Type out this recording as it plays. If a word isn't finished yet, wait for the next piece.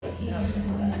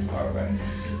All right.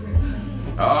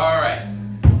 All right.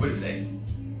 What does it say?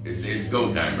 It's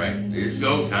go time, right? It's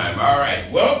go time. All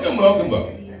right. Welcome, welcome,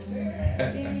 welcome.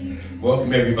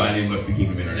 Welcome, everybody. It must be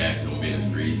Kingdom International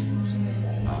Ministries.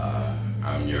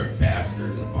 I'm your pastor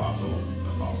and apostle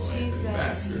Anthony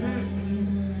Pastor.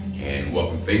 And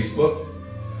welcome Facebook,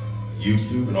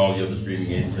 YouTube, and all the other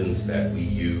streaming engines that we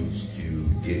use to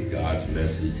get God's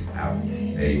message out.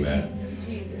 Amen.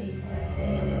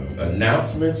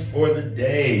 Announcements for the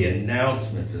day.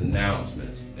 Announcements.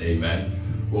 Amen.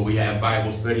 Well, we have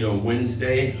Bible study on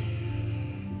Wednesday. Give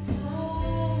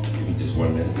me just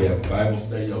 1 minute. We have Bible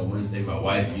study on Wednesday. My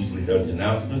wife usually does the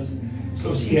announcements.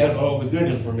 So she has all the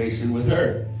good information with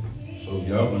her. So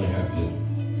y'all going to have to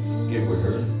get with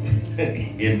her,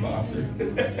 inbox her,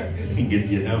 and get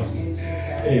the announcements.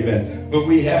 Amen. But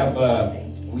we have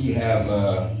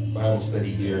Bible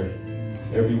study here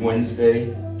every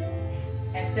Wednesday.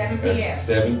 At 7 p.m. At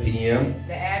 7 p.m.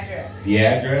 The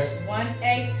address.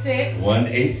 186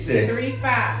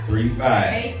 35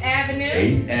 8th Avenue.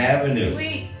 8th Avenue.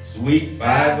 Suite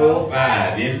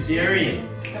 505 in Darien.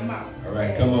 Come on. All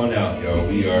right, come on out, y'all.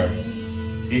 We are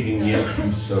digging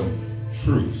into some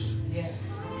truths. Yes.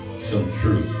 Some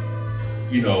truths.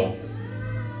 You know,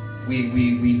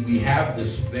 we have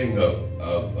this thing of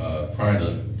trying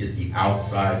to get the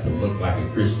outside to look like a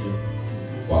Christian,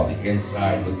 while the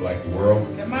inside look like the world.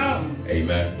 Come on.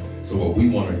 Amen. So what we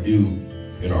want to do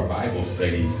in our Bible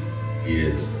studies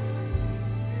is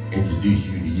introduce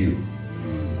you to you.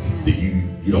 That you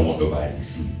don't want nobody to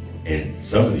see. And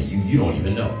some of you don't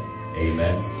even know.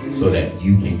 Amen. So that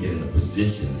you can get in a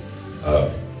position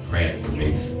of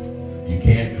transformation. You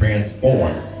can't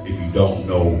transform if you don't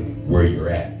know where you're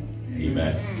at.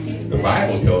 Amen. The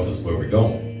Bible tells us where we're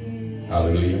going.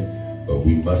 Hallelujah. But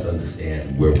we must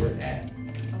understand where we're at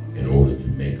in order to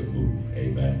make a move.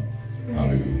 Amen.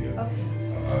 Hallelujah.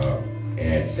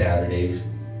 And Saturdays,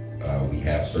 we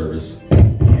have service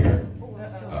here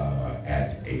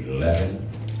at 11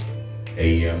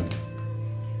 a.m.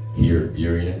 here at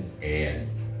Darien. And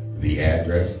the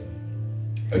address,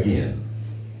 again,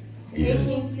 is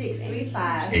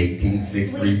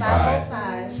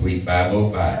 18635 Suite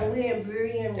 505. And we're in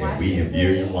Burien, Washington. And we in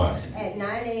Burien, Washington. At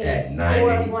 98 At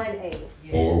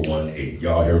 418.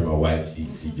 Y'all heard my wife. She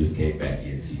just came back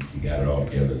in. She got it all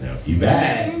together now. She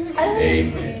back.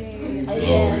 Amen.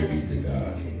 Glory be to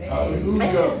God.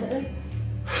 Hallelujah.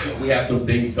 We have some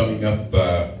things coming up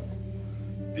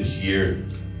this year.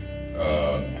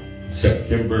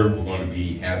 September, we're going to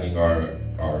be having our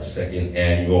second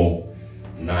annual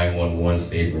 911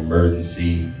 state of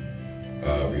emergency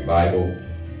revival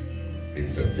in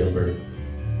September.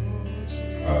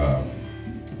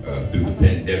 Through the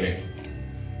pandemic,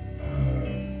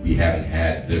 we haven't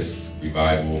had this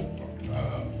revival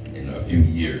in a few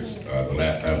years. The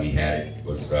last time we had it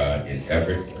was in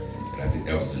Everett, and I think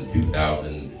that was in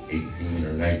 2018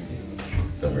 or 19,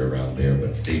 somewhere around there,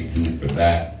 but stay tuned for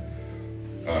that.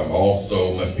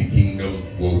 Also, Must Be Kingdom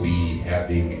will be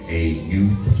having a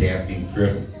youth camping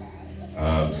trip.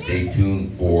 Stay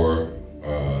tuned for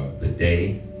the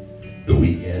day, the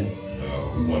weekend.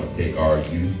 We want to take our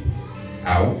youth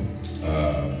out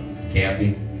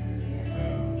camping,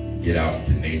 get out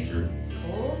into nature,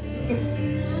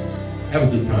 have a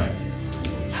good time.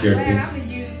 Share I'm a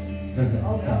youth.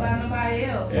 Nobody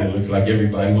else. And it looks like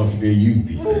everybody wants to be a youth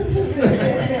these days.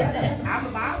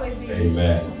 I'm always be.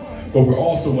 Amen. But we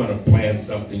also want to plan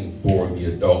something for the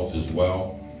adults as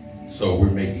well. So we're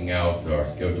making out our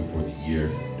schedule for the year,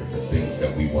 different things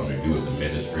that we want to do as a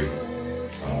ministry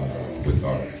with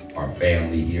our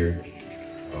family here.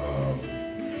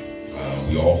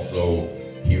 We also,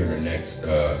 here in the next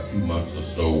 2 months or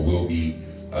so, we'll be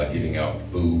giving out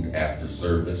food after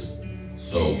service.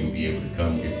 So you'll be able to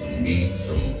come get some meat,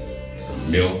 some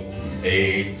milk, some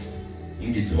eggs. You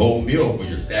can get your whole meal for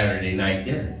your Saturday night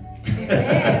dinner.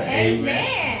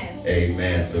 Amen.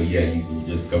 Amen. So yeah, you can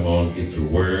just come on, get your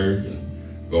word, and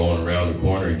go on around the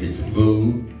corner and get your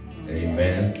food.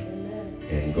 Amen.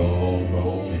 And go on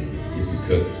home and get the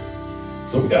cooking.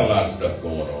 So we got a lot of stuff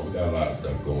going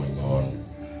on.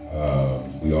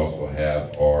 We also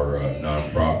have our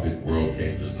nonprofit, World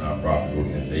Changers nonprofit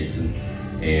organization,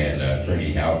 and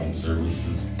Trinity Housing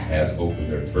Services has opened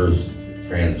their first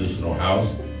transitional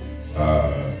house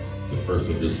the first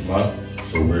of this month.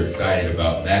 So we're excited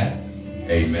about that.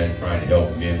 Amen. Trying to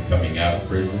help men coming out of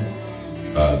prison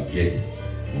get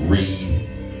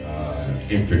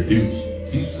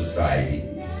reintroduced to society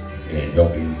and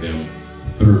helping them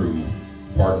through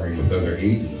partnering with other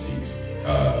agencies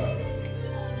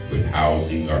with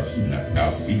housing, or not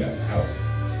housing, we got housing,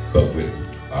 but with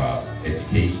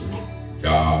education,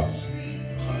 jobs,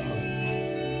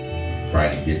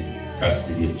 trying to get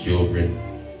custody of children,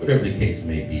 whatever the case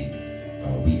may be.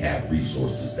 We have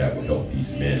resources that will help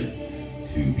these men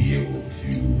to be able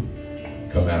to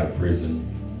come out of prison,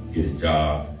 get a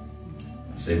job,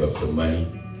 save up some money,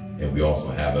 and we also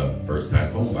have a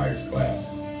first-time homebuyers class.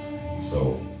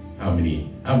 So how many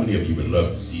of you would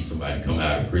love to see somebody come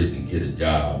out of prison, get a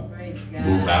job,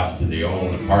 move out to their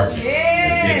own apartment,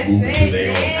 and then move into their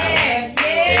own house?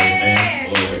 Amen.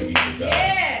 Glory be to God.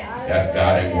 That's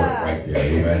God at work right there.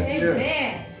 Amen.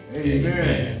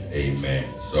 Amen. Amen.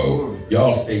 So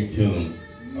y'all stay tuned.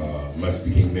 Must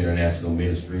Be Kingdom International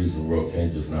Ministries and World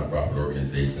Changers nonprofit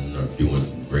organization are doing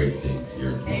some great things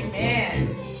here.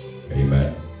 Amen.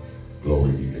 Amen.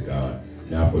 Glory be to God.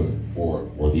 Now for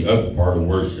the other part of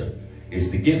worship, it's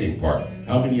the giving part.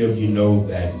 How many of you know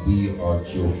that we are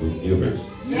cheerful givers?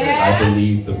 Yeah. I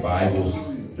believe the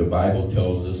Bible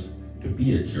tells us to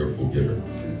be a cheerful giver.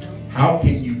 How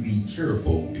can you be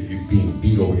cheerful if you're being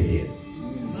beat over the head?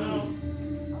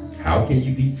 How can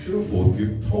you be cheerful if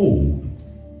you're told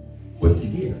what to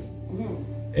give?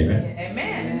 Amen.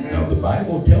 Amen. Now the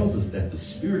Bible tells us that the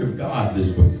Spirit of God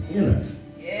lives within us.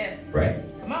 Yes. Right?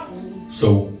 Come on.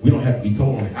 So we don't have to be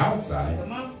told on the outside.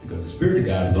 Come on. Because the Spirit of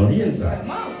God is on the inside.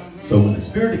 Come on. So when the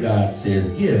Spirit of God says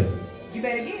give, you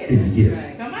better give. You give.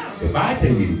 Right. Come on. If I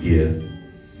tell you to give,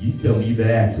 you tell me you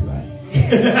better ask about it.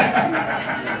 Yeah.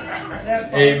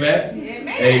 Amen.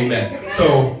 Amen. Amen.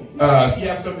 So if you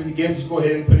have something to give, just go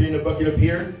ahead and put it in the bucket up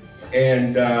here.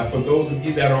 And for those of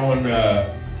you that are on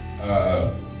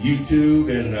YouTube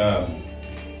and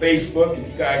Facebook, if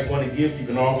you guys want to give, you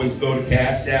can always go to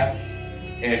Cash App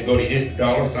and go to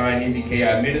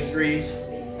 $MBKI Ministries,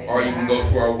 or you can go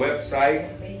to our website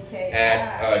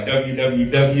at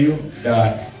www.mbki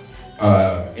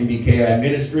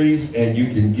Ministries, and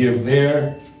you can give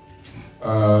there.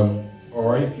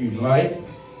 Or if you'd like,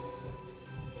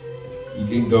 you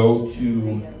can go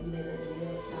to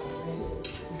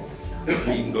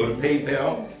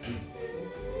PayPal,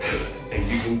 and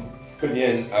you can put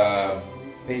in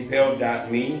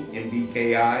paypal.me,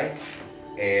 MBKI,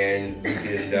 and you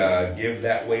can give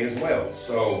that way as well.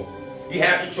 So you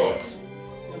have your choice.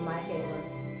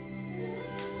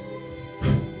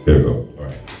 There we go. All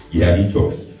right. You have your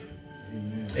choice.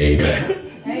 Amen.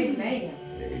 Amen.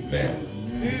 Amen.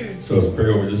 So let's pray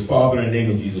over this. Father, in the name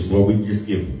of Jesus, Lord, we just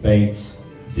give thanks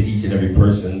to each and every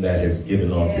person that has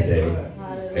given on today.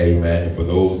 Amen. And for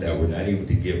those that were not able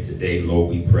to give today, Lord,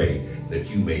 we pray that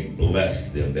you may bless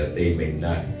them, that they may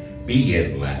not be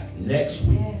in lack next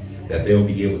week, that they'll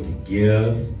be able to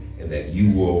give, and that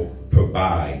you will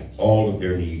provide all of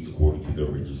their needs according to their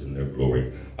riches and their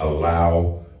glory.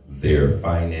 Allow their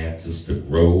finances to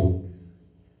grow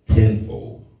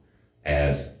tenfold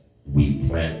as we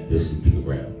plant this into the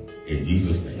ground. In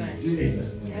Jesus' name. Amen.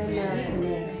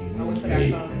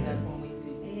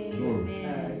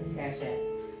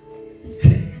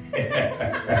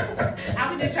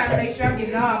 I was just trying to make sure I'm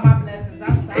getting all my blessings.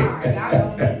 I'm sorry. Y'all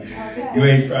don't You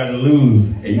ain't trying to lose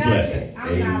a blessing.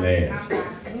 Amen. I'm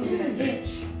not losing an inch.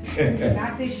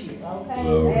 Not this year. Okay.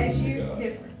 Glory last year,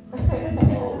 different.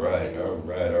 All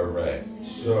right.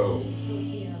 So,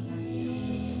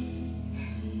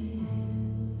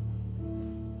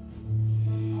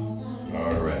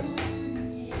 all right.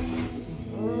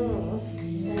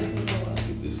 Let's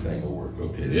see if this thing will work.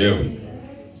 Okay, there we go.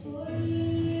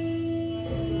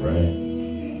 All right.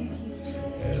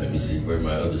 And let me see where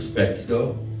my other specs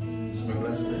go.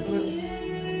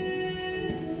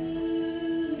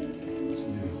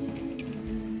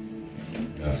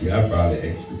 Now, see, I brought an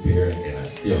extra pair and I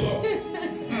still lost it.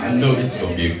 I know this is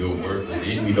going to be a good work, but the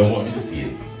enemy don't want me to see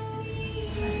it.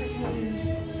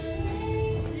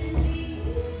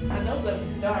 I know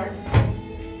something's dark.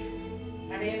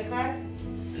 Are they in the car?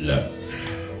 No.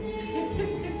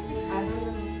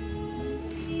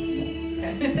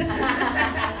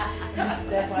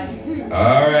 That's why.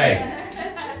 All right.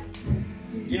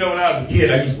 You know, when I was a kid,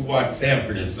 I used to watch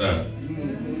Sanford and Son.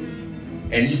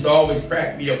 And it used to always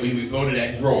crack me up when he would go to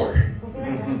that drawer.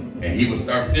 And he would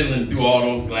start fiddling through all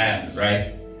those glasses,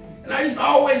 right? And I used to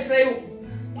always say,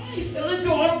 why are you fiddling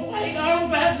through all them? Why you got them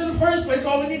glasses in the first place?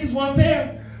 All we need is one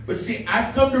pair. But see,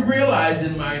 I've come to realize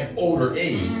in my older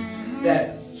age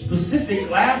that specific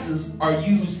glasses are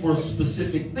used for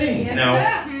specific things. Yes,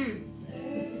 now,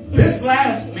 this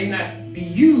glass may not be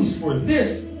used for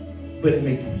this, but it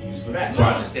may be used for that. So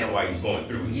I understand why he's going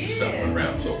through and suffering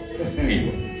around. So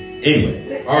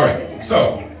anyway, all right.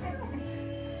 So,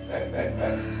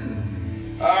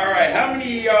 all right. How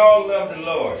many of y'all love the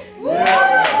Lord?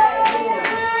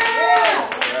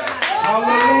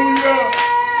 Hallelujah.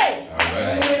 All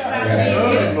right.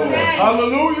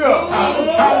 Hallelujah. How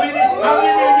many of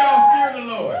y'all fear the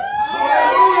Lord?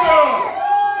 Hallelujah.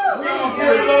 Y'all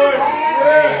fear the Lord?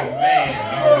 Amen.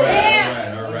 All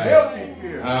right. Healthy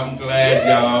fear. I'm glad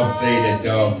y'all say that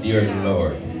y'all fear the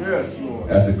Lord. Yes, Lord.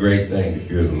 That's a great thing to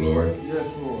fear the Lord. Yes,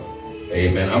 Lord.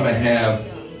 Amen. I'm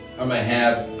gonna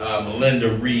have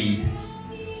Melinda read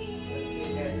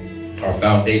our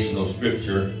foundational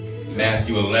scripture,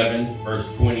 Matthew 11, verse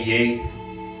 28,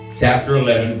 chapter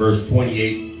 11, verse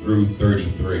 28 through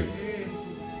 33.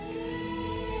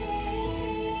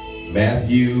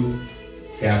 Matthew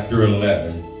chapter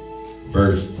 11,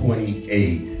 verse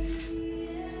 28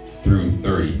 through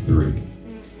 33.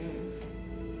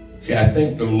 See, I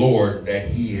thank the Lord that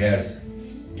He has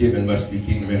given Must Be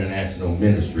Kingdom International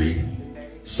Ministry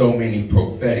so many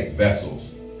prophetic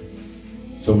vessels,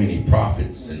 so many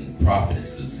prophets and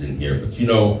prophetesses in here. But you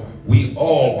know, we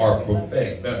all are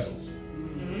prophetic vessels,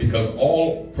 because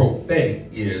all prophetic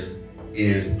is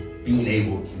being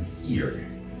able to hear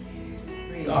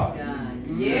God.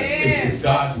 It's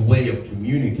God's way of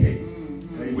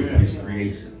communicating with His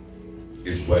creation.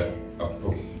 Is what a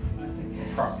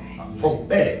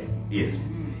prophetic is.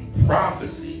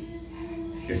 Prophecy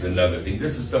is another thing.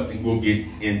 This is something we'll get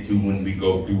into when we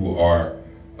go through our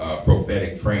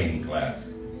prophetic training class.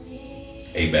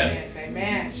 Amen. Yes,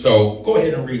 amen. So go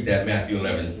ahead and read that, Matthew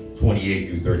 11, 28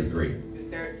 through 33.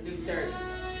 Through 30.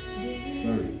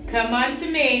 Come unto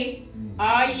me,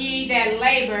 all ye that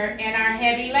labor and are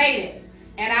heavy laden,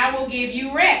 and I will give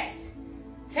you rest.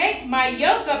 Take my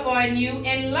yoke upon you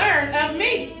and learn of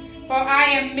me. For I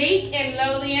am meek and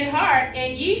lowly in heart,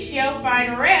 and ye shall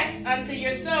find rest unto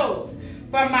your souls.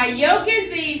 For my yoke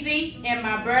is easy and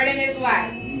my burden is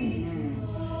light.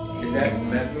 Is that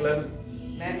Matthew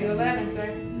 11? Matthew 11,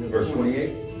 sir. Verse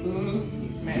 28?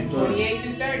 Matthew 28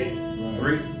 through 30.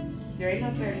 3? There ain't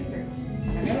no 33.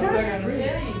 That's what I'm going to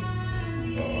tell you.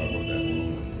 Oh, I wrote that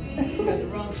wrong. The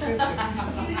wrong scripture.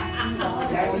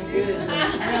 That was good.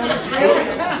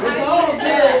 It's all good.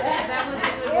 That was a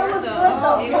good It word, was though. good,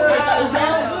 though. It was It was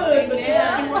all good, but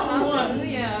yeah.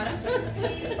 Hallelujah.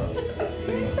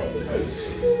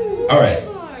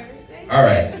 All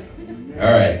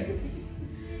right.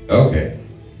 Okay.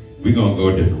 We're going to go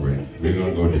a different way. We're going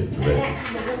to go a different direction.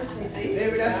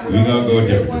 We're going to go a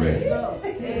different direction.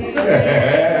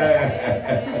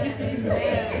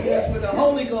 That's where the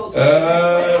Holy Ghost. Lord.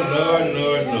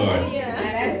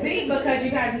 Now that's deep, because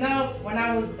you guys know when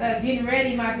I was getting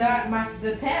ready,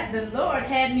 the Lord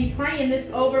had me praying this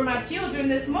over my children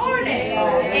this morning.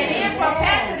 And then for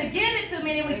Pastor to give it to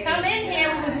me, and we come in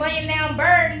here, we was laying down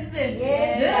burdens, and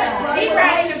he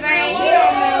right in the vein. He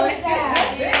don't know it.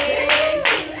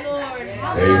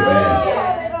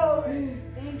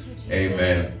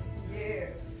 Amen.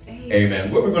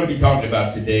 Amen. What we're going to be talking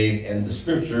about today, and the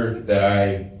scripture that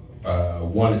I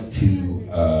wanted to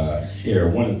share,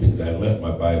 one of the things, I left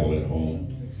my Bible at home,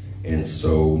 and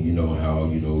so you know how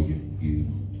you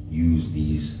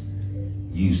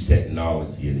use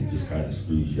technology, and it just kind of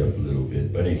screws you up a little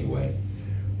bit. But anyway,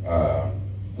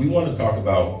 we want to talk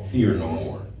about fear no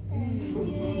more.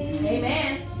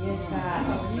 Amen.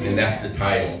 And that's the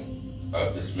title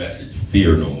of this message,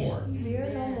 Fear No More. Fear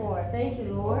no more. Thank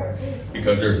you, Lord.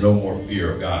 Because there's no more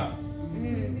fear of God.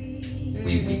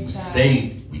 We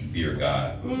say we fear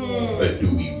God, but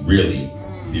do we really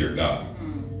fear God?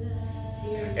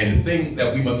 And the thing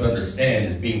that we must understand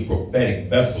as being prophetic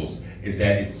vessels is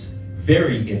that it's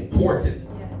very important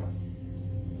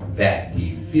that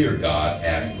we fear God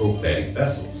as prophetic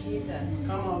vessels.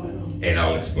 And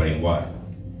I'll explain why.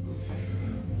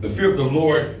 The fear of the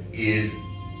Lord is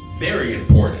very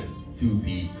important to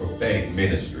the prophetic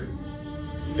ministry.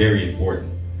 It's very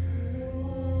important.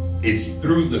 It's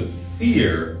through the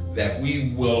fear that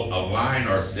we will align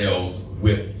ourselves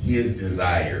with His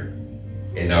desire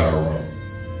and not our own.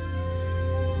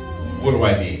 What do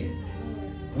I mean?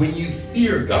 When you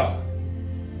fear God,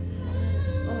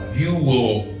 you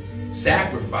will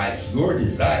sacrifice your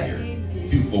desire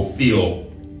to fulfill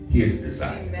His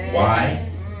desire. Amen. Why?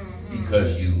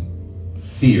 Because you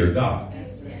fear God.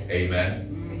 Amen.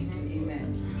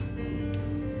 Amen.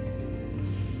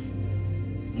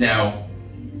 Now,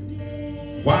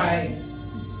 why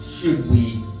should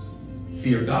we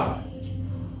fear God?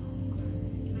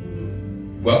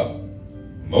 Well,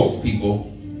 most people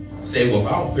say, well, if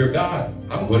I don't fear God,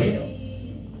 I'm going to hell.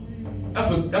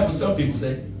 That's what some people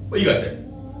say. What do you guys say?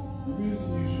 The reason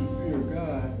you should fear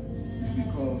God is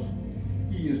because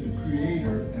He is the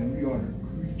creator and we are the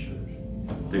creatures.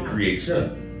 The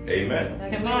creation. Amen.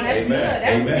 Come on, that's Amen. good.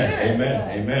 That's Amen. good. Amen.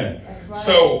 Amen. That's right.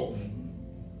 So,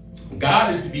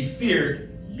 God is to be feared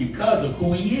because of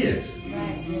who He is. He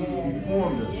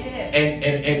formed us. Yes.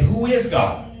 And who is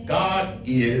God? God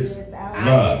is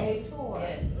love.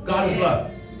 God is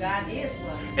love. God is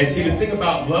love. And see, the thing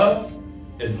about love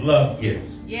is love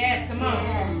gives. Yes, come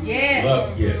on. Yes.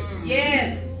 Love gives.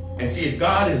 Yes. And see, if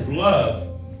God is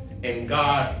love and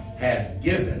God has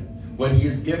given, what he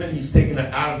has given, he's taken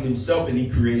it out of himself and he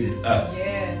created us.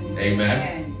 Yes.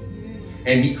 Amen.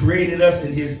 And he created us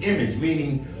in his image,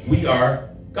 meaning we are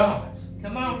God's.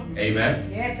 Come on. Amen.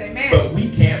 Yes, amen. But we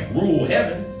can't rule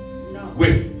heaven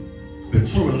with the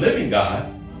true and living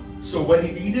God. So what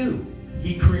did he do?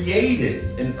 He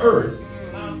created an earth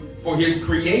for his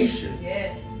creation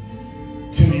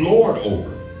to lord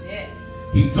over. Yes.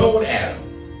 He told Adam,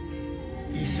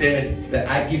 he said that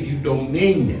I give you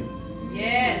dominion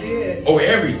over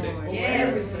everything.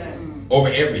 Over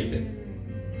everything.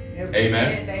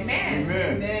 Amen. Yes, amen.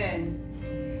 Amen.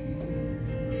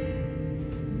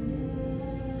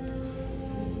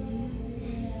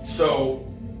 So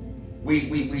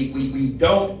we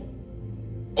don't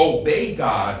obey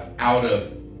God out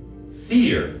of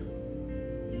fear,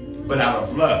 but out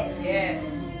of love. Yes.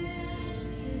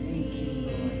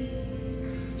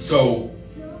 So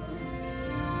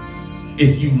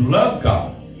if you love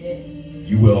God,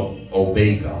 you will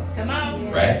obey God. Come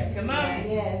on. Right? Come on.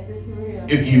 Yes, it's real.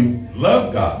 If you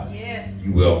love God, Yes.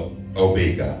 you will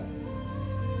obey God.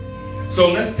 So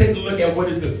let's take a look at what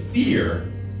is the fear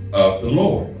of the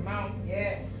Lord. Come on.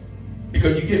 Yes.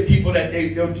 Because you get people that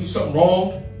they'll do something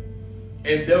wrong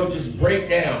and they'll just break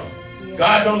down.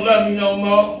 God don't love me no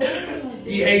more.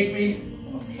 He hates me.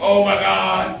 Oh my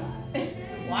God.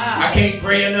 Wow. I can't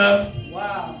pray enough.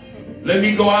 Wow. Let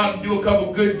me go out and do a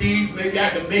couple good deeds. Maybe I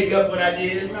can make up what I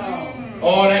did. No.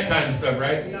 All that kind of stuff,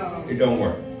 right? No. It don't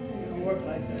work. It don't work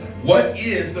like that. What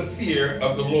is the fear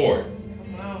of the Lord?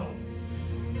 Come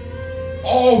on.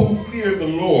 All who fear the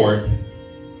Lord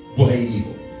will hate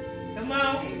evil. Come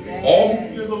on. All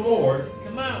who fear the Lord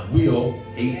Come on. will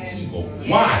hate evil.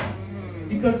 Why?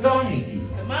 Because God hates evil.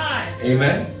 Come on.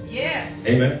 Amen? Yes.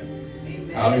 Amen?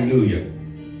 Hallelujah.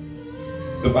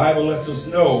 The Bible lets us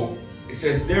know, it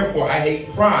says, therefore I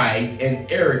hate pride and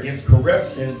arrogance,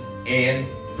 corruption, and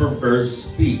perverse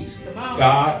speech. Come on.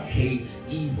 God hates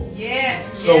evil. Yes.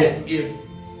 So yes. if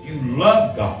you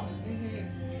love God,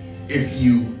 if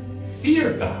you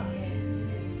fear God,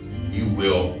 you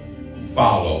will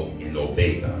follow and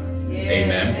obey God. Yes.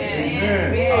 Amen.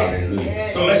 Amen. Hallelujah.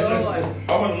 Yes, So let's Lord.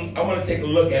 I want to take a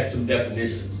look at some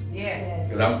definitions. Yes.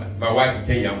 Because my wife can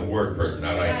tell you I'm a word person.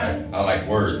 I like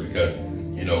words because,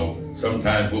 you know,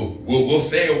 sometimes we'll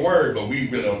say a word, but we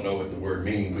really don't know what the word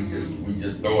means. We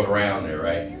just throw it around there,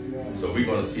 right? So we're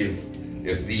going to see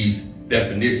if these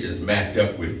definitions match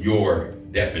up with your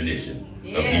definition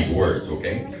of these words,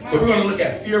 okay? So we're going to look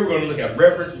at fear, we're going to look at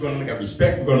reverence, we're going to look at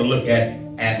respect, we're going to look at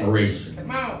admiration.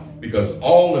 Come on. Because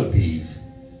all of these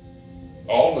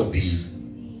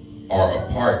are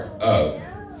a part of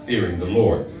fearing the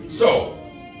Lord. So,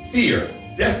 fear,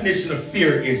 definition of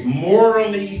fear is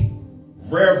morally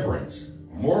reverence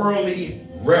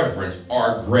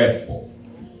or dreadful.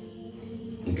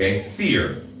 Okay,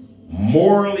 fear,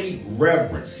 morally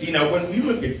reverence. See, now when we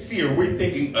look at fear, we're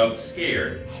thinking of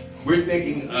scared. We're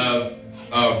thinking of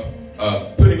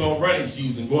putting on running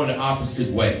shoes and going the opposite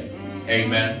way.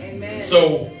 Amen. Amen.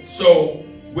 So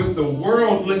with the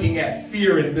world looking at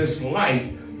fear in this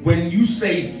light, when you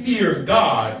say fear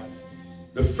God,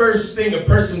 the first thing a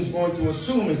person's going to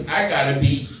assume is I gotta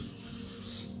be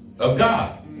of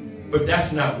God. But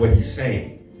that's not what he's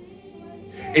saying.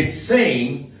 It's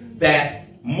saying that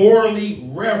morally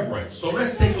reverence. So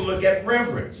let's take a look at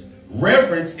reverence.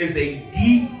 Reverence is a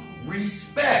deep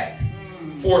respect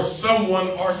for someone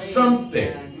or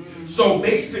something. So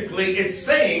basically it's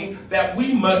saying that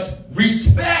we must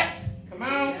respect Come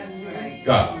on.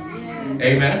 God.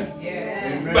 Amen.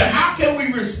 Yes. But how can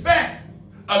we respect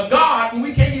a God when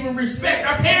we can't even respect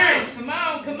our parents? Come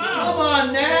on. Come Come on.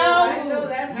 on now. I know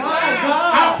that's My right.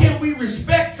 God. How can we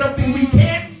respect something we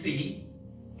can't see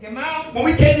Come on. when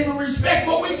we can't even respect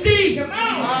what we see? Come on.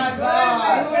 My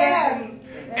God.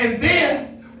 And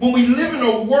then when we live in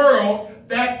a world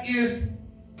that is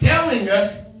telling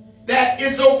us that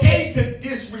it's okay to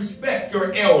disrespect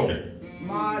your elder.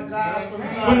 My God.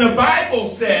 When the Bible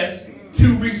says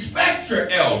to respect your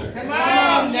elder. Come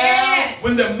on. Yes.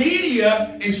 When the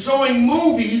media is showing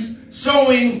movies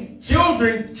showing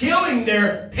children killing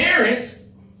their parents,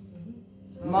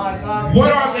 My God.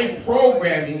 what are they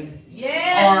programming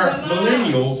Yes. our Come on.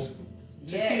 millennials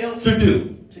Yes. to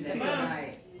do? Come on.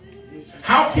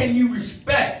 How can you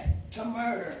respect To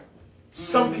murder.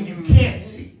 something you can't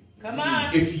see Come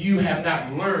on. if you have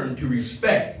not learned to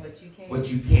respect What you can't. what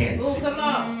you can Ooh, see? come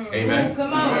on. Amen. Ooh,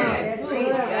 come on. Yes. Ooh,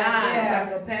 God.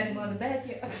 on the back.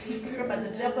 You're about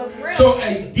to jump up real. So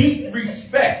a deep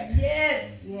respect.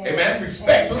 Yes. Amen.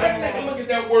 Respect. So let's take a look at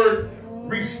that word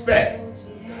respect.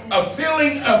 A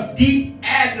feeling of deep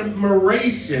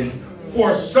admiration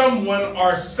for someone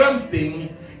or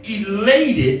something,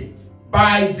 elated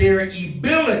by their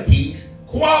abilities,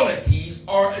 qualities,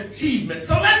 or achievements.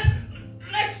 So let's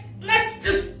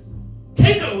just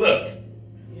take a look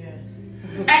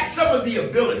at some of the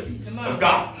abilities of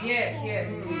God. Yes,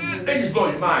 yes. They just blow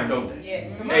your mind, don't they?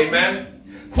 Yeah. Come on.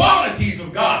 Amen. Qualities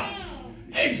of God.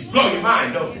 They just blow your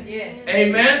mind, don't they? Yeah.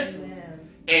 Amen.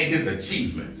 And his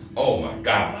achievements. Oh my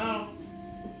God. Come on.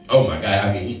 Oh my God.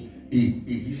 I mean,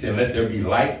 he said, let there be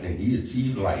light, and he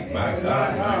achieved light. My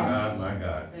God, my God, my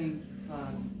God. Thank you,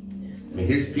 Father. I mean,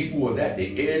 his people was at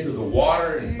the edge of the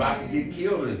water and about to get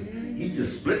killed, and he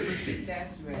just split the sea.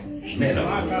 That's right. Man,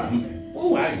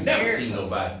 oh, I ain't never seen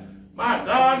nobody. My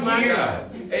God, my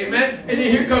God. Amen. And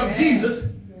then here comes Jesus.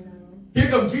 Here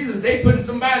comes Jesus. They used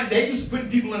to put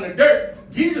people in the dirt.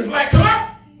 Jesus like, come on.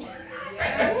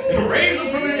 And raise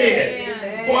them from the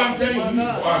dead. Boy, I'm telling you,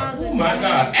 oh my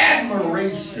God.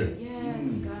 Admiration. Yes,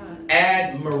 God.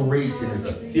 Admiration is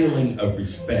a feeling of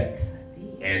respect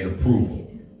and approval.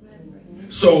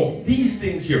 So these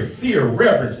things here, fear,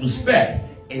 reverence, respect,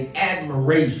 and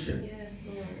admiration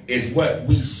is what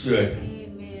we should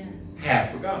have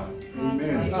for God.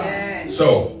 Amen.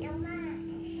 So,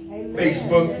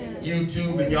 Facebook,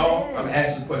 YouTube, and y'all, I'm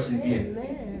asking the question again.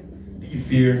 Do you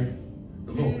fear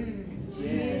the Lord?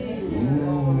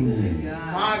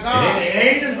 My And God. it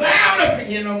ain't as loud up in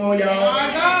here no more, y'all.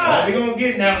 My God. We're going to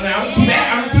get now. I'm going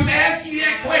to keep asking you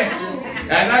that question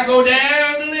as I go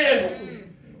down the list.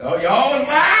 Oh, y'all was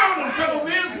loud a couple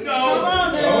minutes ago. Come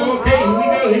on now. Okay,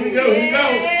 here we go.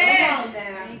 Yes. Come on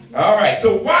now. All right,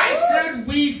 so why should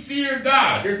we fear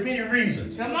God? There's many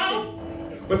reasons. Come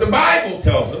on. But the Bible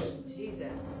tells us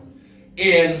Jesus.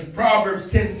 in Proverbs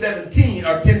 10:17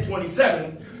 or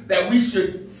 10:27 that we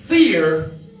should fear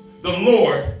the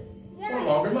Lord for a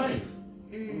longer life.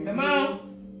 Come on.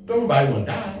 Don't nobody want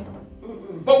to die,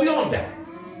 but we all die.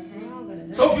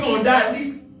 So if you're going to die, at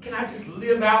least can I just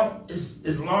live out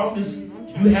as long as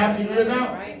you happy to live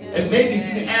out? And maybe if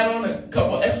you can add on a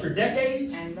couple extra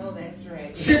decades, I know that's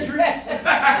right. centuries,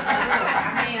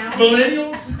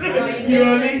 millennials, you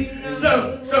know what I mean?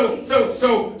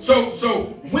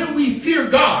 So when we fear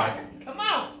God, Come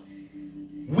on.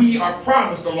 we are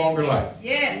promised a longer life.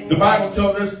 Yes. The Bible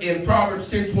tells us in Proverbs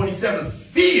 10:27,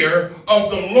 fear of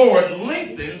the Lord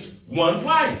lengthens one's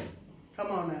life.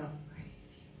 Come on now.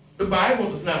 The Bible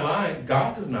does not lie.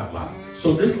 God does not lie.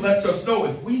 So this lets us know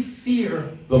if we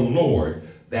fear the Lord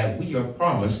that we are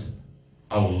promised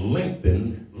a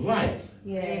lengthened life.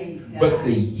 Yes. But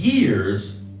the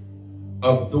years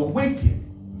of the wicked,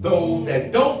 those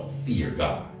that don't fear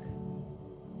God,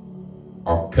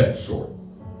 are cut short.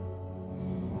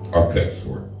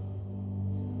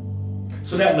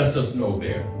 So that lets us know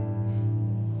there.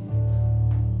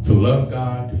 To love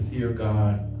God, to fear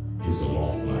God is a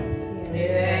long life.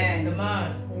 Yes. Come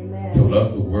on. To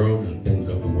love the world and things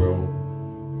of the world,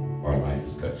 our life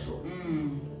is cut short.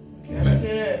 That's Amen.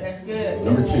 good. That's good.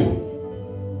 Number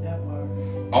 2, That part.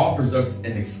 offers us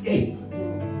an escape.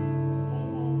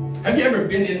 Have you ever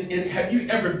been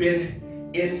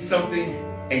in something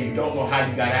and you don't know how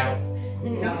you got out?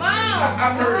 Come on.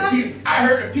 I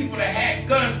heard of people that had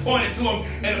guns pointed to them,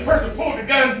 and the person pulled the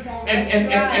gun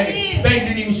and the thing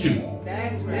didn't even shoot.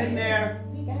 That's Been right. there.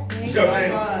 You see what I'm My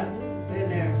saying? God. Been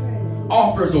there.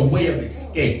 Offers a way of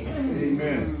escape.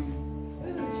 Amen.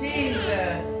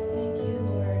 Jesus.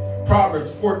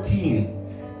 Proverbs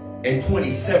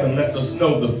 14:27 lets us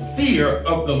know the fear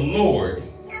of the Lord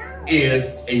is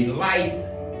a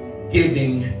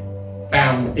life-giving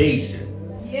foundation.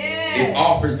 Yes. It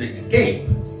offers escape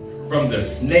from the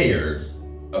snares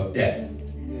of death.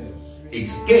 Yes.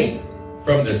 Escape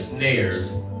from the snares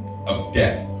of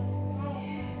death.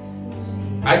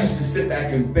 I used to sit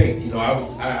back and think, you know, I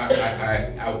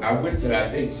went to, I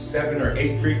think, 7 or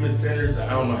 8 treatment centers. I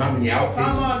don't know how many Come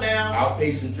outpatient on now.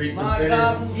 treatment My centers.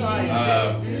 God from Zion.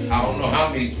 I don't know how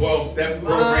many 12-step My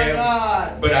programs.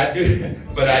 God. But I do My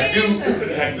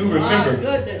remember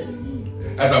goodness.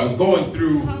 as I was going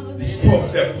through these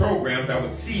 12-step programs, I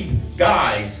would see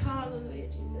guys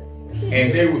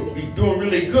and they would be doing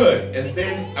really good, and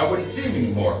then I wouldn't see them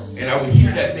anymore, and I would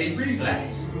hear that they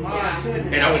relapsed, My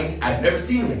goodness. and I'd never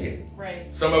seen them again. Right.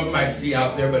 Some of them I see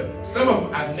out there, but some of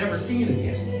them I've never seen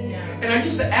again. Yeah. And I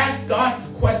used to ask God the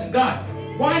question, God,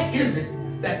 why is it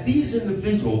that these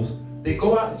individuals, they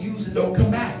go out and use and don't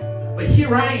come back? But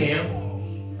here I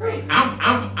am. Right. I'm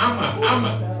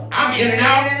in and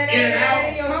out, in and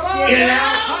out, in and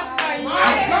out.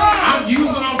 My God.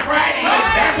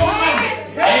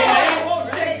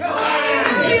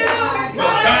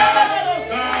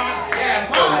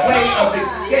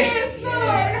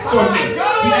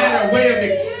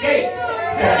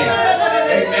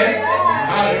 Amen.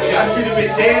 Hallelujah. I should have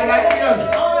been dead like the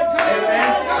others. Amen.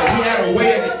 But he had a way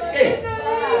of escape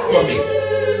for me.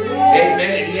 Amen.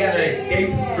 And he had an escape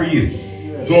for you.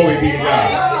 Glory be to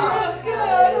God.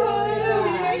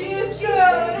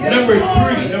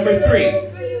 Number three.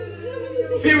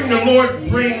 Fearing the Lord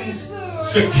brings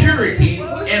security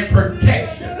and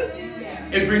protection.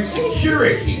 It brings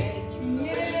security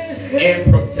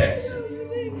and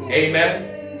protection. Amen.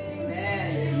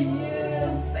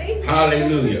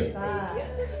 Hallelujah.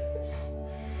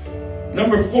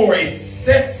 Number 4, it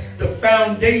sets the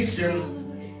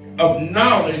foundation of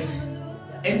knowledge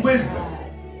and wisdom.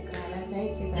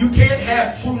 You can't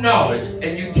have true knowledge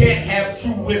and you can't have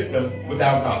true wisdom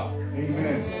without God.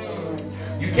 Amen.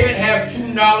 You can't have true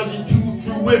knowledge and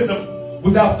true wisdom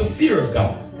without the fear of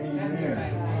God.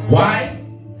 Amen. Why?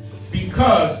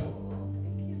 Because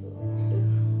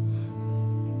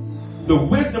the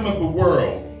wisdom of the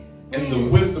world and the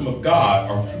wisdom of God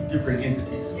are two different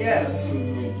entities. Yes.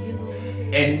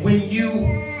 And when you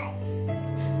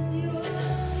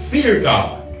fear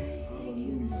God,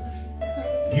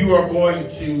 you are going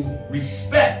to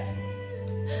respect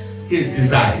his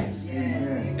desires.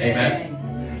 Amen. Amen.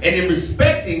 And in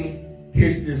respecting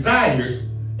his desires,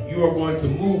 you are going to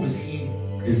move as he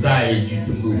desires you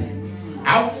to move,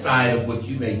 outside of what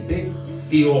you may think,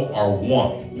 feel, or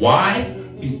want. Why?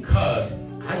 Because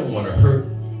I don't want to hurt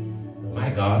my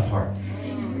God's heart.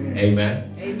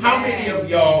 Amen. Amen. How many of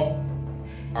y'all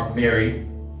are married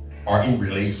or in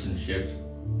relationships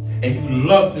and you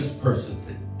love this person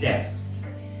to death?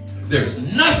 There's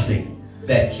nothing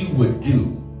that you would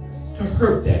do to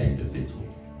hurt that individual.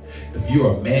 If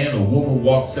you're a man or woman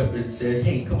walks up and says,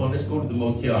 hey, come on, let's go to the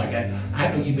motel. I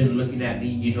know you've been looking at me,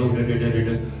 you know,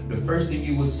 the first thing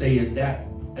you would say is that,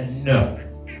 no,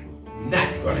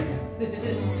 not gonna happen.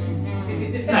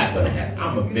 It's not gonna happen.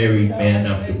 I'm a married man.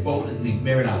 I'm devotedly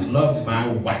married. I love my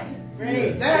wife.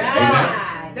 Praise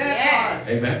Amen. Yes.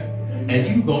 Amen. And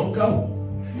you gonna go.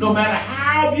 No matter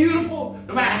how beautiful,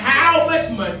 no matter how much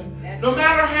money, no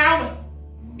matter how much,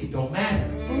 it don't matter.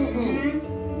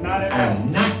 Not at all.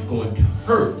 I'm not going to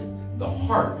hurt the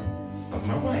heart of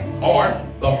my wife or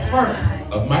the heart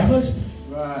of my husband.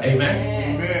 Right.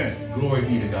 Amen. Amen. Glory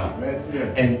be to God. That's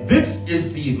it. And this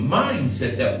is the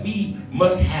mindset that we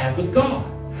must have with God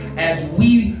as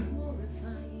we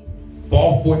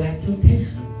fall for that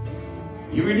temptation.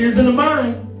 Here it is in the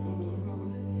mind,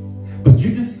 but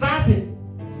you can stop it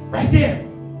right there.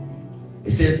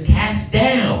 It says, cast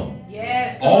down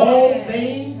all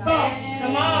vain thoughts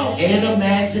and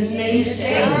imagination.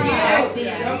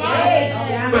 Come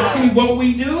on. But see what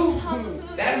we do?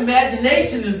 That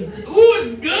imagination is, ooh,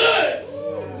 it's good.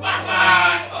 My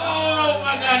God. Oh,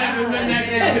 my God. That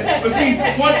imagination. But see,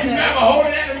 once you grab a hold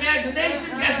of that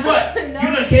imagination, guess what? You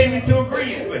done came into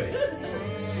agreement with it.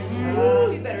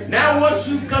 Now, once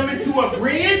you've come into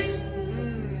agreement,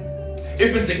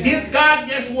 if it's against God,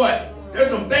 guess what? There's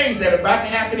some things that are about to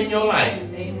happen in your life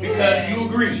because you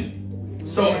agreed.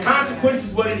 So the consequence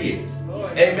is what it is.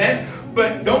 Amen.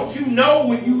 But don't you know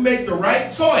when you make the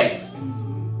right choice,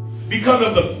 because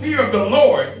of the fear of the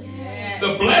Lord,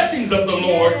 the blessings of the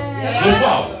Lord will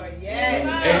follow.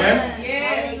 Amen.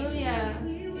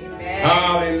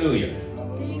 Hallelujah.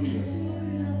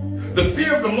 The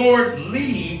fear of the Lord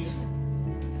leads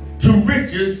to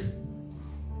riches,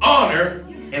 honor,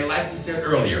 and like we said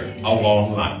earlier, a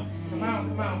long life. Come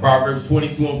on. Proverbs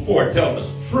 22:4 tells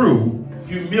us true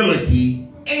humility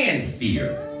and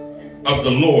fear of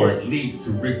the Lord leads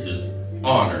to riches,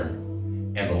 honor,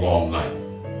 and a long life.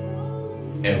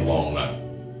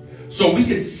 So we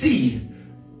can see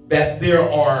that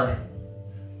there are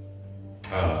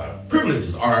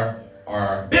privileges, are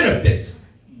benefits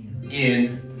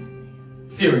in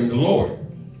fearing the Lord.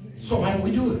 So why don't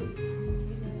we do it?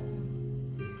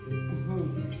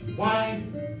 Why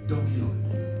don't we do it?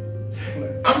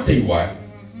 I'm going to tell you why.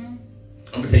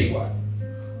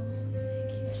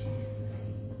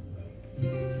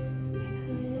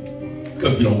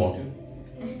 Because we don't want to.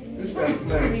 It's that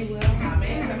flesh.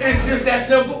 It's just that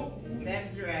simple.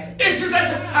 That's right. It's just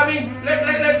that simple. I mean,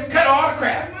 let's cut all the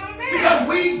crap. Because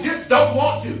we just don't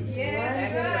want to.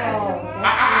 That's right.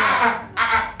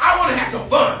 I want to have some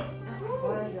fun.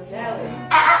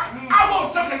 I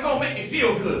want something that's going to make me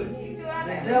feel good.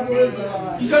 The devil is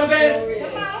alive. You see what I'm saying?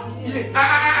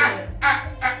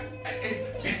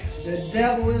 The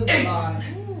devil is alive.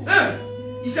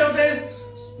 You see what I'm saying?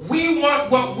 We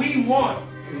want what we want.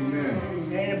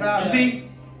 Amen. Ain't about You see?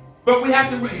 But we have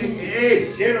to.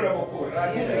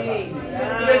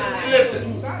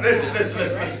 Listen.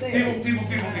 People.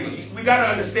 We got to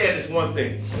understand this one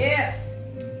thing. Yes.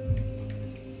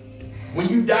 when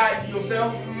you die to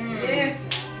yourself, Yes.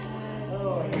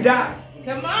 you die.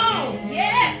 Come on.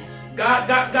 Yes. God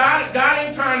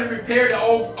ain't trying to repair the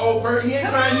old person. He ain't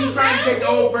trying to take the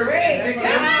old person and fix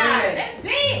Come him. on. That's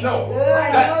big. No.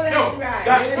 Good. God,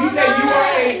 God, he said you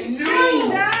are a new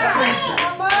creature.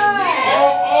 Come on.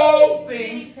 All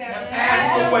things have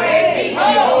passed away.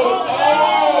 Behold,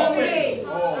 all things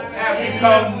have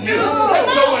become new.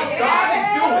 So what God is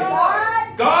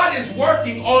doing, God is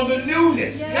working on the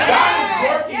newness. God is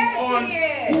working on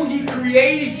who He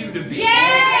created you to be.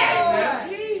 Yes.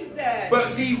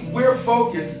 But see, we're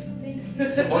focused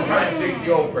on trying to fix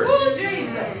the old person. Oh,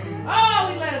 Jesus. Oh,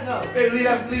 we let it go. Hey, leave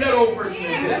that old person in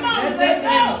Yeah, there. come on, let it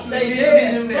go. Leave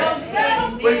him there. Let's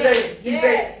go. But he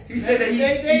said that he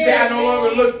said I no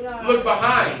longer look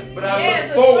behind, but I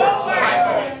look forward to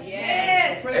my goal.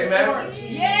 Yes.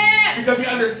 Amen. Yes. Because he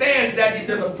understands that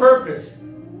there's a purpose.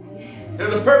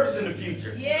 There's a purpose in the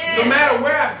future. Yes. No matter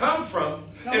where I've come from,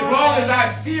 as long as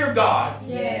I fear God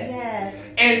Yes.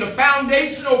 and the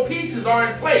foundational pieces are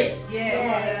in place,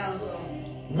 Yes.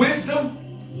 wisdom,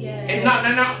 and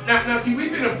now see,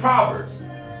 we've been in Proverbs.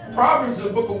 Proverbs is a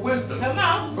book of wisdom Come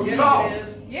on. from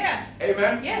Solomon. Yes.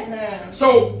 Amen. Yes.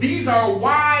 So these are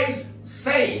wise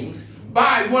sayings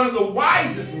by one of the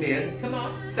wisest men Come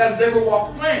on. that has ever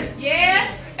walked the planet.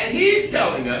 Yes. And he's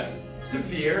telling us to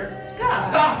fear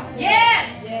God. God. Yes.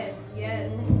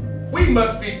 We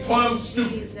must be plumb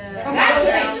stupid.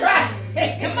 That's right.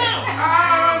 Hey, come on.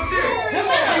 I'm serious. Come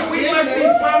on. We must be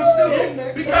plumb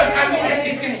stupid. Because, I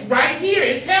mean, it's right here.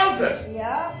 It tells us.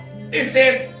 Yeah. It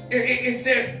says,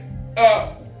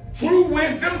 true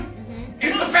wisdom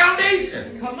is the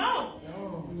foundation. Come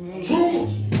on. True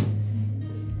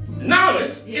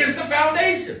knowledge is the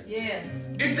foundation. Yes.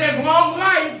 It says long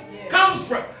life comes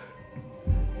from.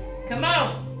 Come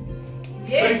on. But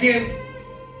Yes. again,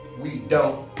 we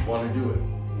don't want to do it.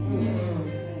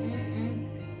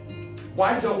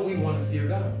 Why don't we want to fear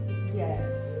God? Yes.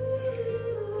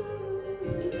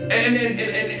 And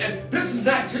this is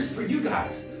not just for you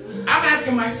guys. I'm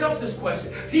asking myself this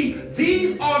question. See,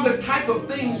 these are the type of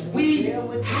things we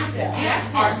have to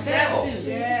ask ourselves.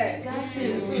 Yes. Got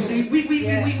to. You see,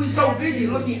 we so busy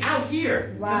looking out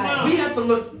here. Right. We have to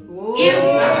look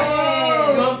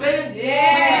inside. You know what I'm saying?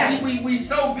 Yeah. We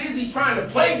so busy trying to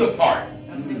play the part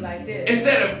I'm gonna do like this.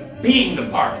 instead of being the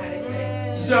part. How they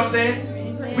say. You see what I'm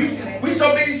saying? We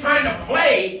so busy trying to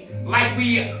play like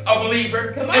we a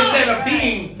believer Come on. instead of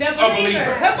being The a believer.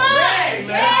 believer. Come on. Amen.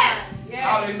 Yes.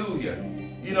 Hallelujah.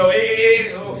 You know,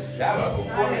 shout out.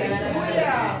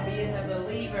 Being a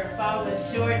believer, falling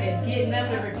short and getting up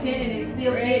and repenting and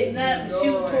still getting up and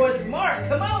shooting towards the mark.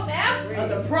 Come on now. Of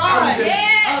the I prize.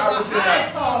 Yes. I was in high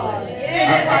that- calling.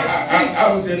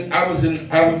 Yes.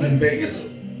 I was in Vegas,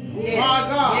 Yes. My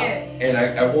God. Yes. and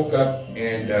I woke up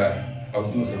and I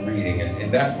was doing some reading,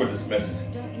 and that's where this message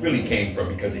really came from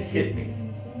because it hit me.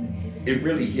 It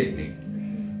really hit me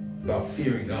about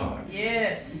fearing God.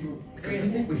 Yes. Because we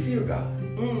think we fear God.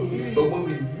 But when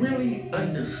we really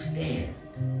understand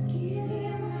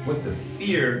what the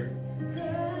fear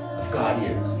of God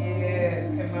is, Yes.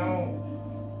 Come on.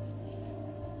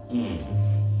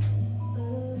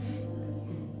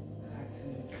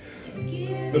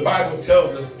 the Bible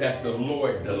tells us that the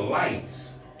Lord delights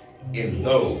in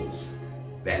those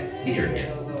that fear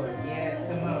Him. Oh, Lord. Yes.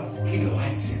 Come on. He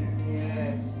delights in it.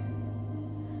 Yes.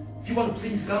 If you want to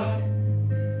please God,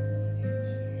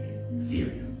 fear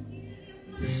Him,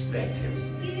 respect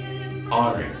Him,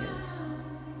 honor Him.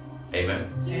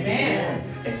 Amen.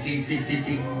 Amen. And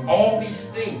see, all these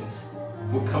things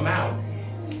will come out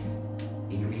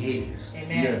in your behaviors.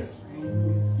 Amen.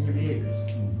 In your behaviors.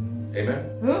 Amen.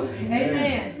 Woo.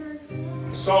 Amen.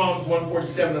 Psalms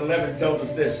 147:11 tells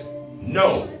us this.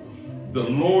 No, the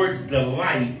Lord's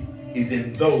delight is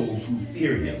in those who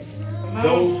fear Him.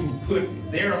 Those who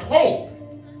put their hope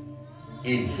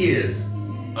in His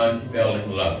unfailing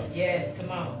love. Yes.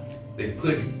 Come on. They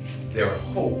put their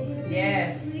hope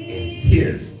Yes. in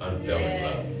His unfailing Yes.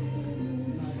 love.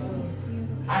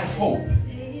 I hope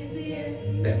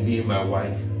that me and my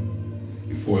wife,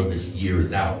 before this year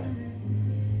is out,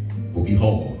 will be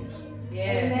homeowners.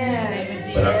 Yes. Amen. In the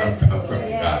name of But Jesus. I'm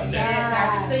trusting God in that. Yes,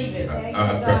 I receive it.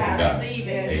 I'm trusting I God. receive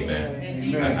it. Amen. In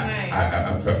Jesus' name.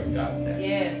 I'm trusting God in that.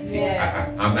 Yes. See, Yes.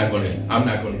 I'm not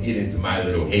going to get into my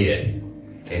little head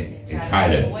and try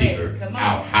to figure Come on.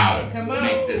 out how to Come on.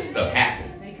 make this stuff happen.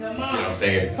 Come You know what on. I'm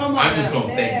saying? Come on I'm just now. going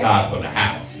to thank God for the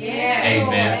house. Yes. Amen.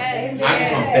 Yes. I'm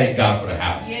just going to thank God for the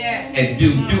house. Yes. And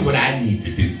do what I need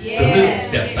to do. The little Yes.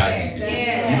 steps I need to do.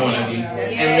 Yes. You know what I mean?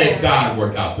 Yes. And let God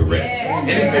work out the rest. Yes. And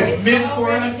if it's meant for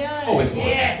us, oh, it's going to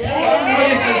Yes. happen. But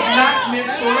if it's not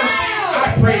meant for us,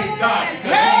 I praise God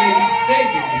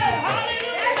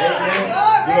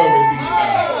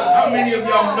many of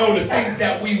y'all know the things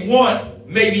that we want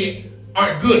maybe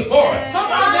aren't good for us?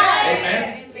 Come on.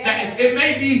 Amen. Now, it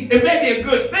may be a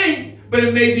good thing, but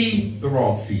it may be the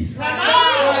wrong season. Come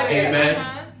on.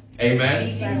 Amen.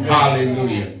 Amen.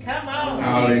 Hallelujah. Come on.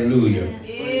 Hallelujah.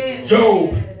 Yes.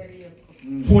 Job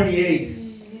 28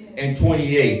 and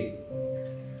 28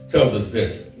 tells us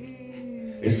this.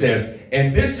 It says,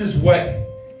 and this is what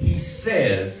he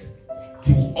says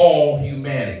to all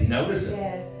humanity. Now listen.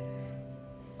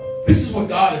 This is what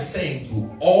God is saying to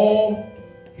all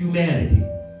humanity.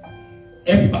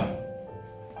 Everybody.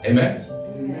 Amen.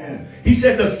 Amen. He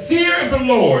said the fear of the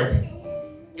Lord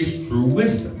is true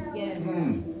wisdom. Yes.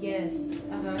 Yes.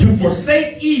 To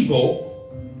forsake evil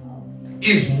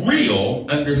is real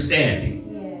understanding.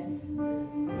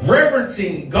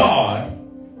 Reverencing God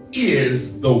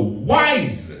is the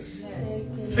wisest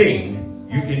thing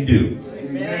you can do.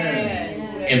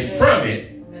 Amen. And from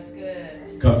it That's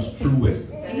good. comes true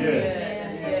wisdom. That's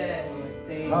Yes. good. That's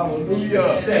good. It Hallelujah.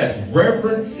 says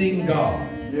reverencing God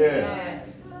Yes. Yes.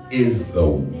 is the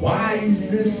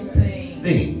wisest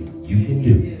thing you can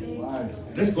do. Wise.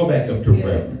 Let's go back up to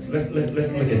reverence. Let's look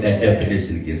at that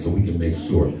definition again so we can make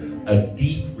sure. A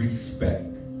deep respect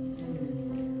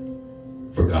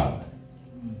for God.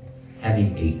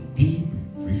 Having a deep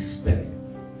respect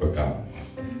for God.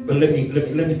 But let me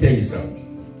tell you something.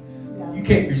 You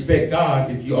can't respect God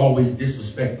if you're always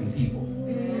disrespecting people.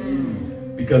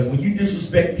 Because when you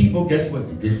disrespect people, guess what?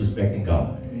 You're disrespecting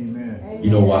God. Amen.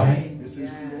 You know why? It's His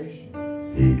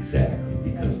creation.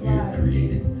 Exactly. Because we are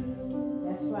created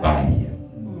by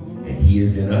Him. And He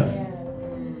is in us.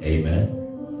 Amen.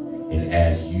 And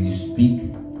as you speak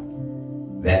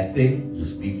that thing, you're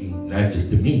speaking not just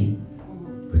to me,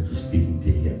 but you're speaking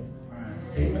to Him.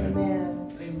 Amen.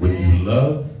 When you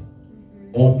love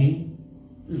on me,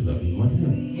 you're loving on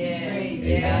Him. Yes. Amen.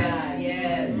 Yes.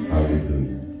 Yes.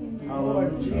 Hallelujah.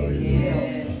 Hallelujah.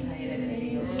 Yes.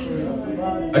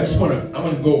 I'm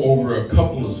gonna go over a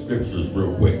couple of scriptures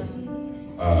real quick.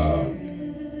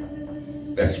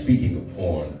 That's speaking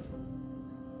upon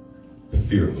the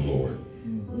fear of the Lord.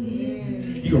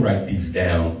 You can write these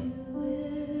down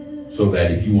so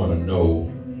that if you want to know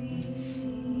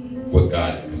what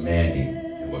God is commanding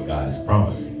and what God is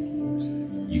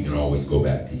promising, you can always go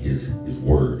back to His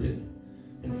word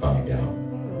and find out.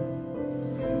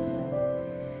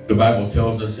 The Bible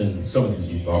tells us, and some of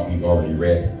these we've already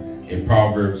read, in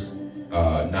Proverbs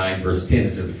 9 verse 10,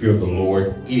 it says the fear of the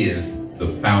Lord is the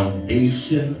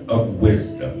foundation of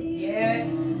wisdom. Yes.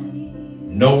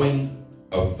 Knowing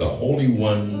of the Holy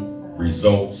One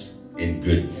results in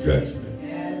good judgment.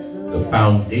 The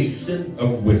foundation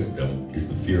of wisdom is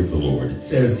the fear of the Lord. It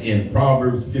says in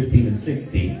Proverbs 15 and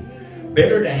 16,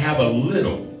 better to have a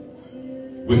little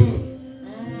with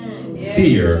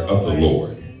fear of the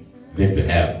Lord than to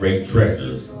have great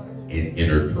treasures in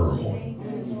inner turmoil.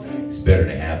 It's better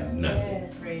to have nothing,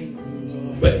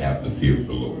 but have the fear of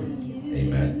the Lord.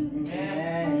 Amen.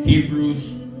 Amen. Hebrews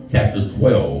chapter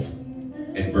 12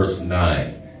 and verse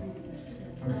 9.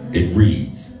 It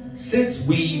reads, since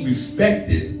we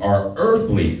respected our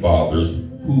earthly fathers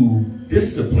who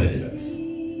disciplined us,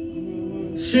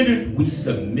 shouldn't we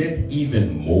submit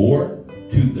even more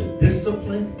to the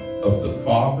discipline of the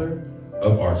Father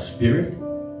of our spirit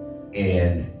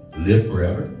and live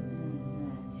forever?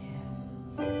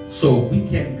 So if we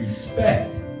can't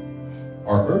respect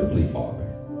our earthly father,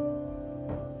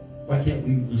 why can't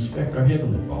we respect our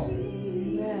heavenly Father?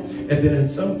 And then in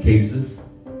some cases,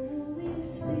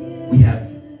 we have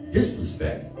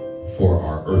disrespect for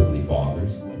our earthly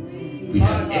fathers. We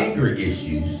have anger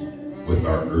issues with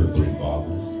our earthly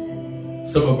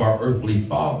fathers. Some of our earthly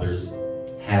fathers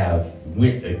have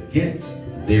went against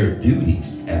their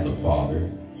duties as a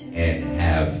father and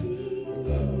have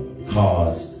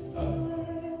caused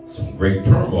some great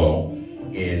turmoil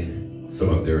in some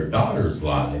of their daughters'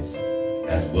 lives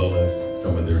as well as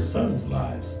some of their sons'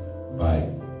 lives by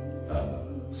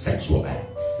sexual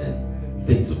acts and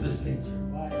things of this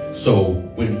nature. So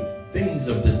when things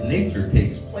of this nature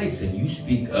takes place and you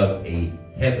speak of a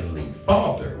heavenly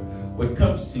Father, what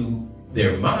comes to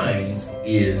their minds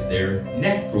is their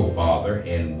natural father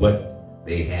and what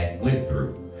they had went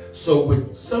through. So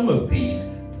with some of these,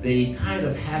 they kind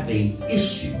of have a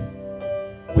issue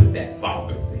with that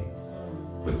father thing,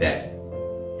 with that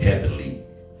heavenly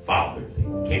Father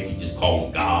thing. Can't you just call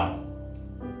him God?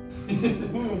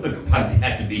 Why does it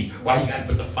have to be? Why you got to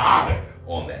put the Father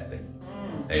on that thing?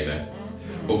 Amen.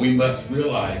 But we must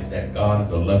realize that God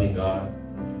is a loving God,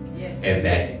 and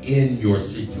that in your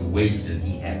situation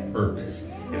He had purpose.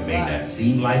 It may not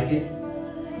seem like it,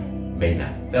 may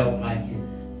not felt like it,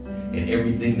 and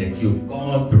everything that you've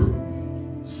gone through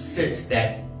since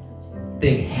that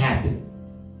thing happened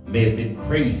may have been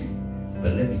crazy,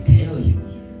 but let me tell you,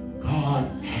 God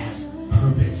has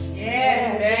purpose.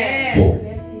 Yes. For it.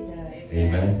 Yes, he does.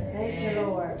 Amen. Thank you,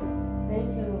 Lord. Thank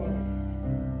you, Lord.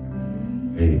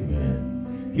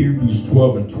 Amen. Hebrews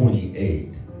 12 and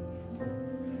 28.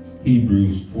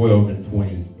 Hebrews 12 and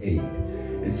 28.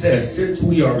 It says, since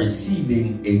we are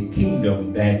receiving a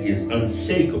kingdom that is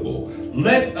unshakable,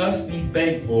 let us be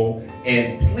thankful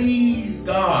and please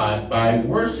God by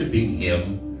worshiping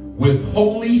him with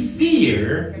holy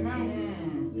fear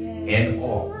and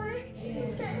awe.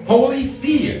 Holy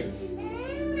fear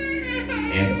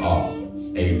and awe.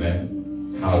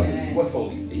 Amen. Hallelujah. What's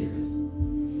holy fear?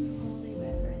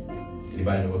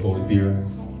 Anybody know what holy fear is?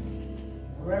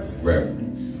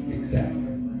 Reverence. Exactly.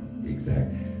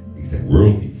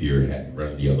 Worldly fear had to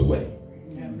run the other way.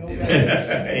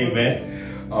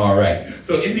 Amen. All right.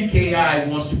 So MBKI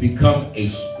wants to become a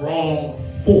strong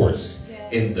force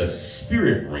in the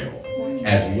spirit realm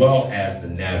as well as the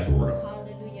natural realm.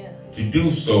 Hallelujah. To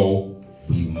do so,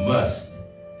 we must,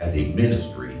 as a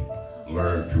ministry,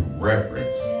 learn to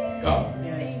reverence God.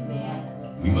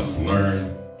 Amen. We must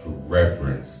learn to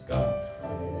reverence God.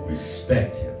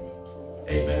 Respect him.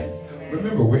 Amen.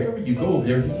 Remember, wherever you go,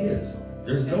 there he is.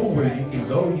 There's nowhere you can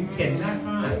go you cannot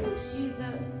hide. Jesus.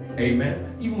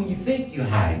 Amen. Even when you think you're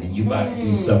hiding and you're about to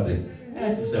do something,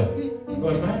 ask yourself, you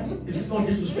going to hide? Is this going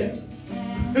to disrespect you?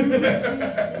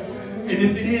 And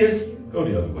if it is, go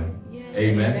the other way.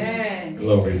 Amen. Amen.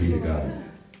 Glory be to God.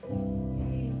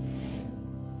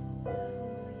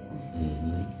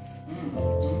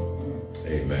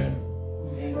 Amen.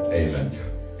 Amen.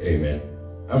 Amen.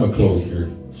 I'm going to close here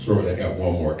shortly. I got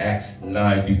one more. Acts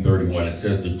 9:31. It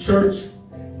says, the church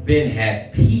then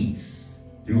had peace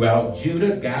throughout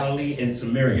Judah, Galilee, and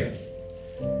Samaria.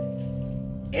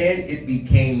 And it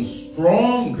became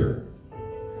stronger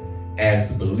as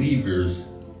the believers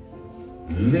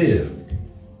lived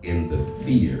in the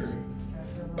fear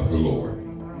of the Lord.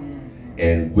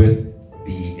 And with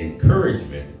the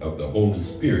encouragement of the Holy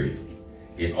Spirit,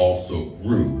 it also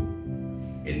grew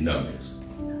in numbers.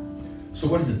 So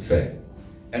what does it say?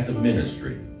 As a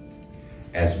ministry,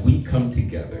 as we come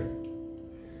together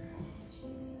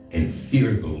and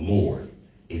fear the Lord,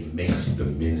 it makes the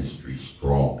ministry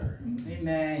stronger.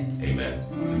 Amen. Amen.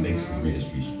 It makes the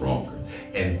ministry stronger.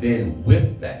 And then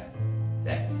with that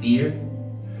fear,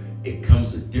 it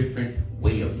comes a different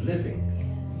way of living.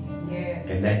 Yes.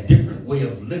 And that different way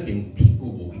of living,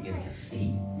 people will begin to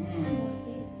see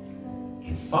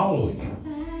and follow you.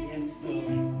 Yes,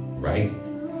 Lord. Right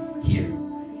here.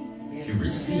 To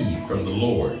receive from the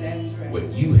Lord That's right. what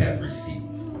you have received.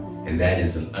 And that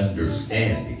is an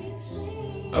understanding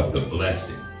of the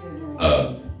blessing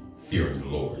of fearing the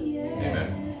Lord. Amen.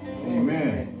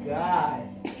 Amen. God.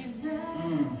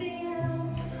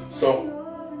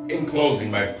 So, in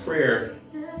closing, my prayer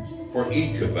for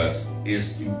each of us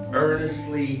is to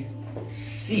earnestly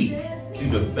seek to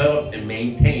develop and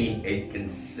maintain a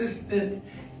consistent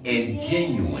and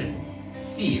genuine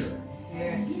fear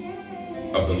Yes.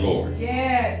 of the Lord.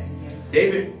 Yes.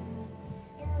 David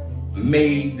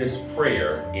made this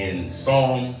prayer in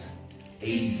Psalms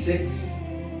 86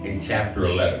 in chapter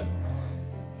 11.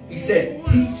 He said,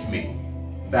 teach me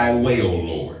thy way, O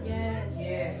Lord. Yes.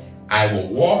 Yes. I will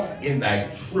walk in thy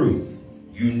truth.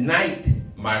 Unite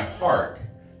my heart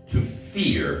to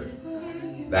fear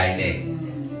thy name.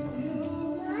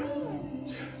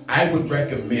 I would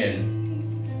recommend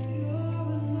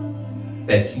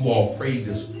that you all pray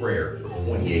this prayer for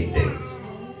 28 days.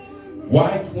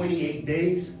 Why 28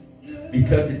 days?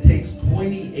 Because it takes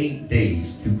 28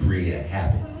 days to create a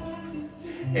habit.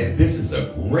 And this is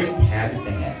a great habit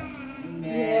to have.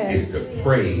 Amen. Is to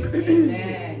pray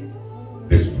Amen.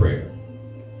 this prayer.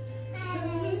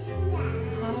 Hallelujah.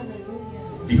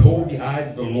 Behold, the eyes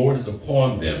of the Lord is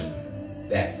upon them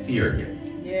that fear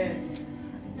him, Yes.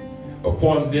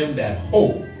 upon them that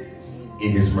hope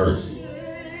in his mercy,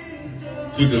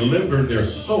 to deliver their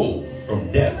souls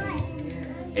from death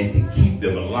and to keep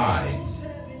them alive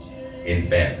in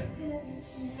famine.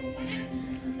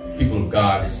 People of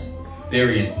God, it's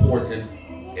very important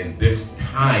in this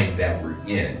time that we're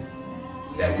in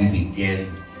that we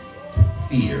begin to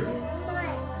fear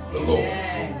the Lord.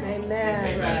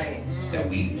 Amen. That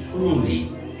we truly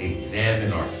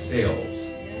examine ourselves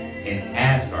and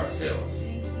ask ourselves,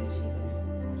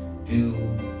 do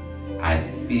I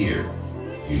fear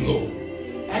you, Lord?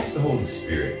 Ask the Holy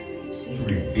Spirit to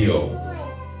reveal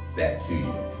that to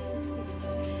you.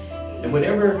 And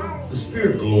whenever the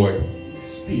Spirit of the Lord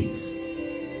speaks,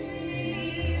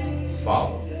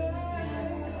 follow.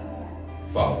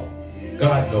 Follow.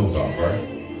 God knows our heart.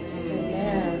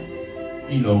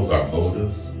 He knows our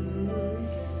motives.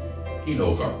 He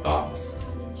knows our thoughts.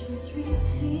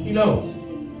 He knows.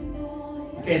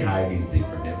 You can't hide anything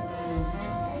from him.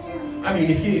 I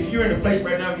mean, if you're in a place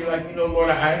right now, you're like, you know, Lord,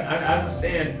 I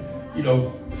understand, you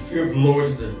know, the fear of the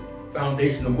Lord is the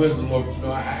foundation of wisdom, Lord, but you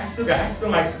know, I still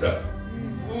like stuff.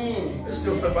 There's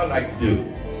still stuff I like to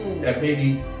do that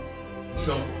maybe you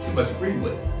don't too much agree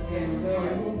with. Yes,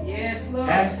 Lord. Yes, Lord.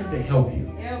 Ask him to help you.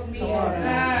 Help me, oh God.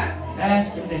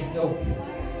 Ask him to help you.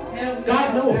 Help me,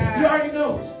 God knows. God. He already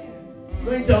knows.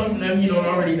 You ain't telling him nothing you don't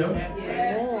already know.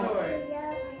 Yes, Lord.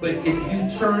 But if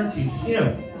you turn to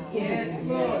him Yes,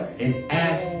 Lord. and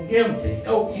ask him to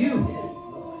help you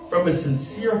from a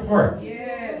sincere heart,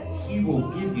 Yes. he will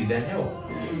give you that help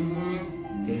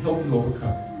to help you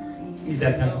overcome. He's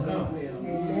that type of God.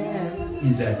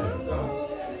 He's that type of God.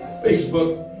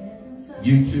 Facebook,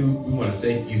 YouTube, we want to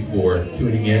thank you for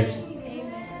tuning in.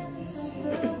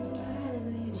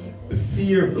 The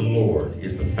fear of the Lord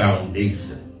is the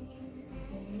foundation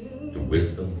to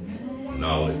wisdom,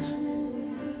 knowledge,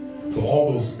 to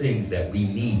all those things that we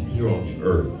need here on the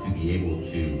earth to be able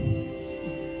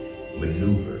to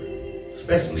maneuver,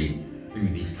 especially through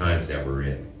these times that we're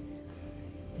in.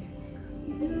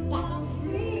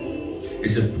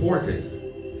 It's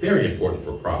important, very important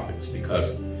for prophets,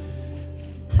 because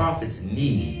prophets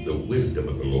need the wisdom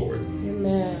of the Lord.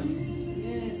 Amen.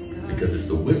 Because it's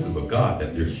the wisdom of God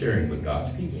that they're sharing with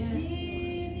God's people.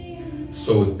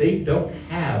 So if they don't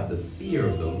have the fear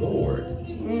of the Lord,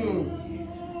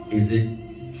 is it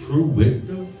true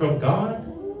wisdom from God?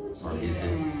 Or is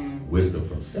it wisdom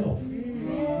from self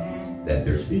that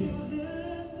they're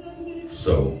speaking?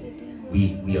 So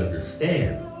we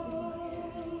understand.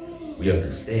 We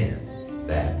understand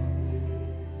that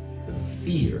the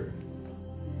fear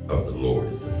of the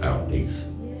Lord is the foundation.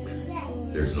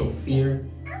 There's no fear,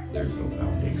 there's no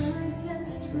foundation.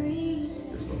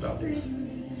 There's no foundation.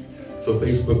 So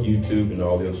Facebook, YouTube, and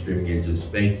all the other streaming engines,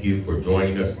 thank you for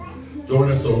joining us.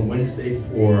 Join us on Wednesday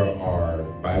for our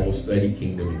Bible study,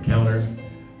 Kingdom Encounter.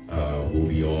 We'll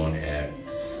be on at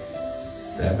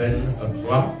 7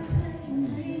 o'clock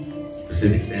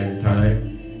Pacific Standard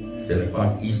Time, 10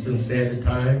 o'clock Eastern Standard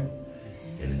Time.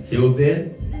 And until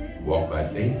then, walk by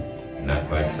faith, not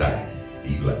by sight.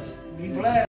 Be blessed. Be blessed.